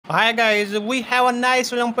Hi guys, we have a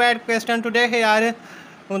nice Olympiad question today here.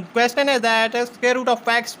 Question is that square root of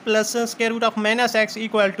x plus square root of minus x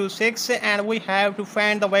equal to 6 and we have to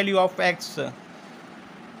find the value of x.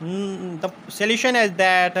 The solution is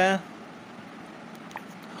that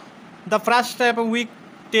the first step we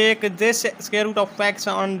take this square root of x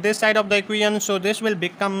on this side of the equation, so this will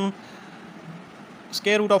become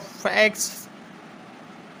square root of x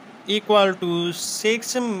equal to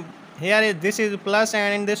 6. Here this is plus,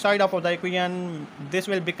 and in this side of the equation this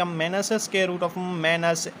will become minus square root of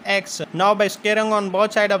minus x. Now by squaring on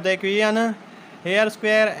both sides of the equation, here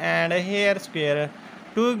square and here square,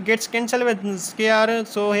 2 gets cancelled with square,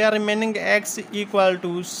 so here remaining x equal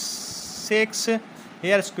to 6.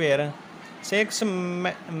 Here square 6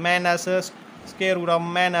 minus square root of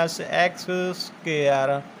minus x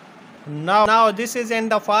square. Now this is in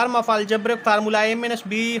the form of algebraic formula a minus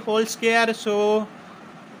b whole square, so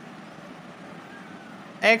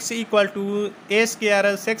x equal to a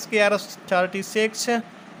square 6 square 36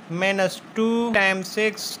 minus 2 times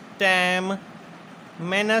 6 times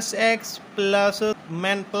minus x plus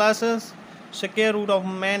square root of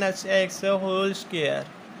minus x whole square.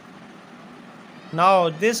 Now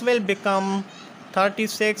this will become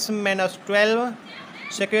 36 minus 12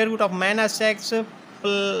 square root of minus x.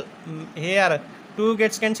 Here 2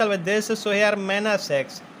 gets cancelled with this, so here minus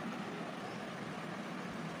x.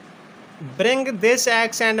 Bring this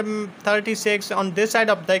x and 36 on this side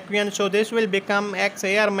of the equation, so this will become x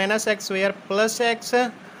here minus x here plus x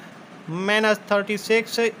minus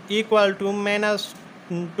 36 equal to minus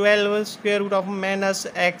 12 square root of minus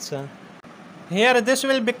x. Here this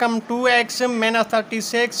will become 2x minus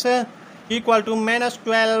 36 equal to minus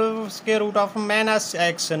 12 square root of minus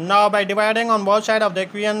x. Now by dividing on both sides of the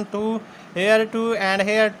equation, 2 here 2 and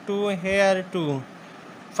here 2 here 2.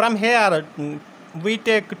 From here we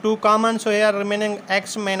take 2 common, so here remaining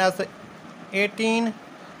x minus 18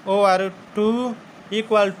 over 2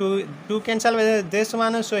 equal to 2 cancel with this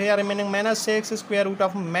one, so here remaining minus 6 square root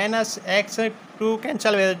of minus x. 2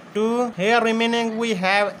 cancel with 2. Here remaining we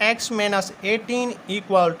have x minus 18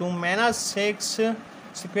 equal to minus 6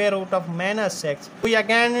 square root of minus x. We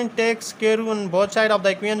again take square root on both sides of the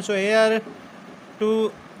equation, so here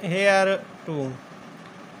 2 here 2.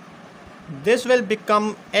 This will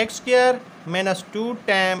become x square minus 2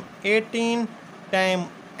 times 18 times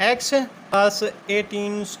x plus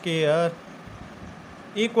 18 square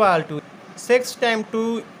equal to 6 times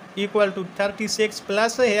 2 equal to 36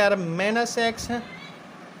 plus here minus x.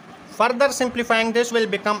 Further simplifying, this will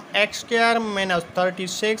become x square minus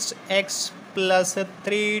 36 x plus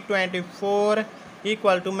 324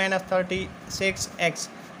 equal to minus 36x.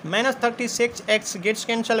 Minus 36x gets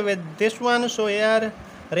cancelled with this one, so here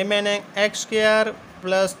remaining x square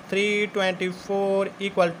plus 324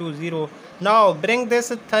 equal to 0. Now bring this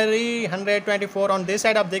 324 on this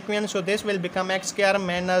side of the equation, so this will become x square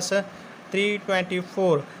minus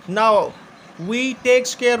 324. Now we take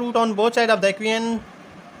square root on both sides of the equation.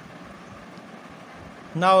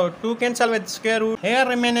 Now 2 cancel with square root. Here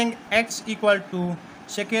remaining x equal to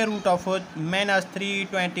square root of minus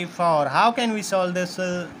 324. How can we solve this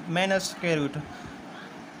minus square root?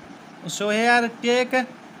 So here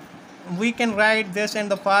we can write this in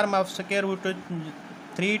the form of square root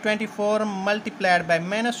 324 multiplied by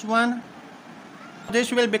minus 1.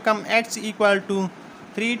 This will become x equal to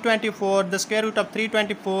 324. The square root of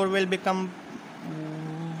 324 will become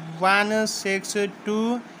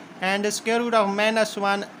 162, and the square root of minus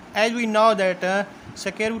 1, as we know that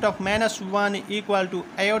square root of minus 1 equal to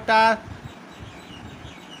iota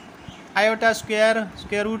square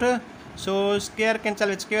root, so square cancel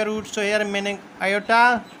with square root, so here remaining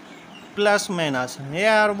iota plus minus.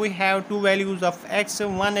 Here we have two values of x,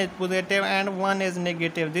 one is positive and one is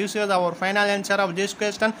negative. This is our final answer of this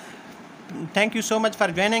question. Thank you so much for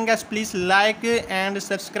joining us. Please like and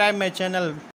subscribe my channel.